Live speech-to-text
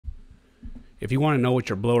If you want to know what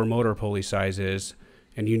your blower motor pulley size is,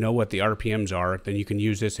 and you know what the RPMs are, then you can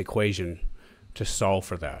use this equation to solve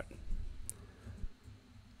for that.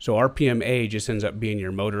 So RPMa just ends up being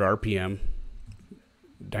your motor RPM.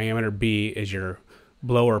 Diameter B is your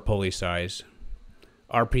blower pulley size.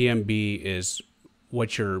 RPMb is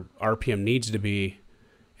what your RPM needs to be,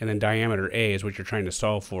 and then diameter A is what you're trying to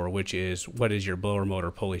solve for, which is what is your blower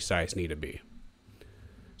motor pulley size need to be.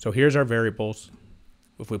 So here's our variables.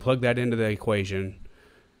 If we plug that into the equation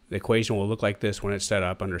will look like this when it's set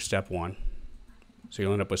up under step 1. So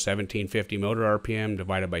you'll end up with 1750 motor RPM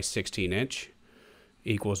divided by 16 inch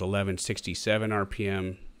equals 1167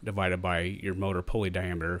 RPM divided by your motor pulley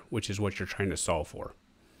diameter, which is what you're trying to solve for.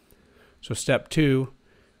 So step 2,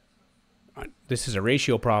 this is a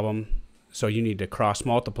ratio problem, so you need to cross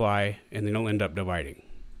multiply and then you'll end up dividing,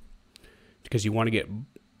 because you want to get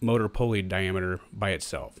motor pulley diameter by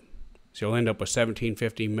itself. So you'll end up with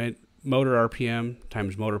 1750 motor RPM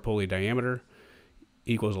times motor pulley diameter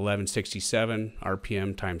equals 1167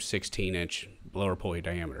 RPM times 16 inch blower pulley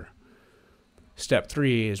diameter. Step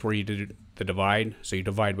 3 is where you do the divide. So you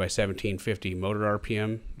divide by 1750 motor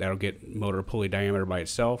RPM. That'll get motor pulley diameter by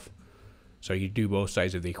itself. So you do both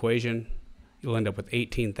sides of the equation. You'll end up with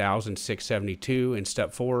 18,672 in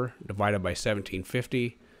step 4 divided by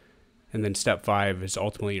 1750. And then step 5 is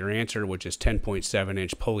ultimately your answer, which is 10.7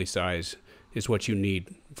 inch pulley size is what you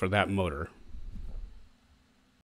need for that motor.